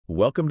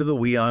Welcome to the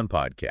WION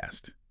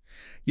podcast.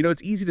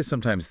 It's easy to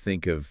sometimes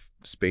think of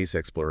space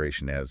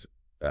exploration as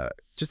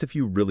just a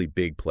few really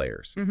big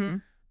players. Mm-hmm.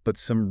 But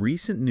some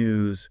recent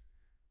news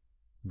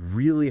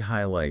really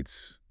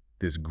highlights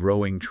this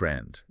growing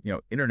trend,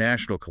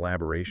 international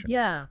collaboration.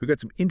 Yeah, We've got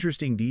some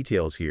interesting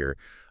details here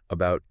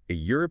about a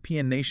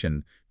European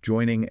nation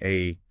joining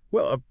a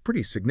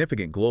pretty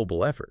significant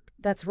global effort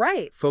that's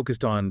right.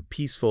 focused on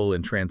peaceful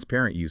and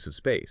transparent use of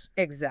space.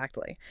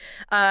 Exactly.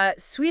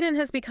 Sweden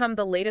has become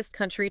the latest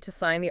country to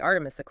sign the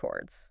Artemis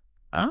Accords.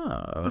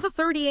 Ah, The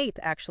 38th,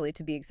 actually,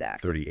 to be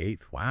exact.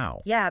 38th.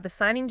 Wow. Yeah, the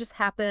signing just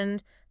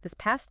happened this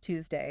past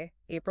Tuesday,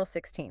 April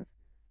 16th,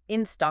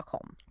 in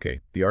Stockholm. Okay,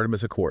 the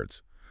Artemis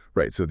Accords.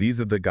 Right, so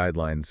these are the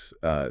guidelines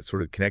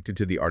sort of connected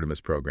to the Artemis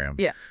program.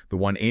 Yeah. The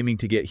one aiming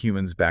to get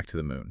humans back to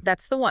the moon.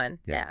 That's the one.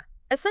 Yeah. Yeah.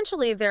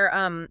 Essentially, they're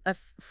a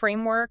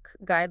framework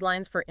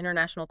guidelines for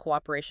international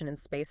cooperation in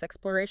space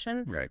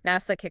exploration. Right.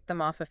 NASA kicked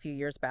them off a few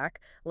years back,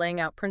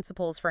 laying out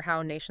principles for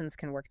how nations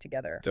can work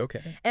together. It's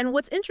okay. And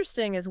what's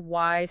interesting is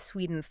why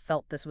Sweden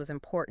felt this was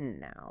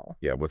important now.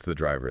 Yeah, what's the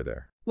driver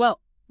there?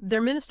 Well, their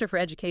Minister for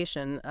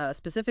Education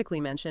specifically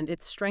mentioned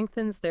it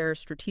strengthens their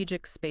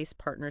strategic space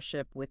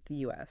partnership with the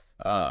U.S.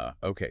 Ah,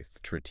 okay,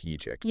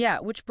 strategic. Yeah,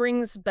 which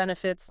brings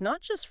benefits not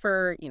just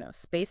for,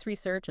 space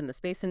research and the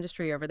space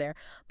industry over there,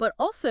 but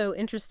also,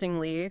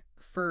 interestingly,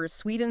 for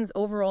Sweden's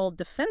overall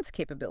defense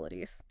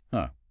capabilities.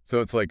 Huh.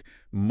 So it's like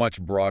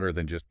much broader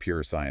than just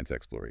pure science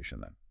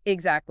exploration then.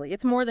 Exactly.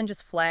 It's more than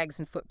just flags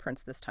and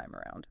footprints this time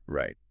around.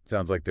 Right.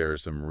 Sounds like there are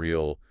some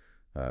real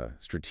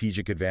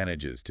strategic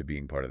advantages to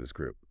being part of this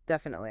group.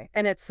 Definitely.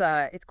 And it's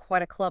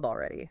quite a club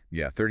already.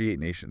 Yeah, 38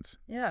 nations.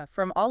 Yeah,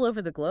 from all over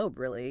the globe,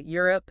 really.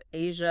 Europe,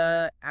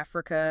 Asia,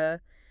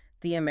 Africa,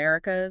 the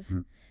Americas.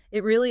 Mhm.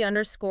 It really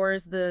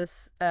underscores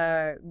this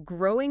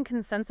growing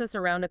consensus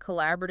around a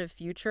collaborative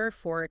future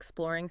for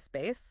exploring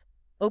space,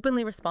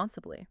 openly,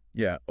 responsibly.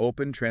 Yeah,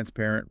 open,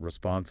 transparent,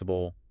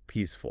 responsible,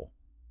 peaceful.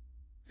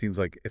 Seems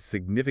like a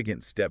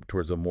significant step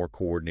towards a more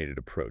coordinated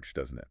approach,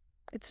 doesn't it?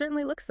 It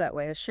certainly looks that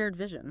way, a shared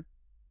vision.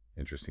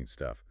 Interesting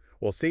stuff.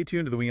 Well, stay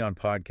tuned to the WION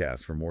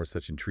podcast for more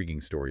such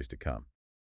intriguing stories to come.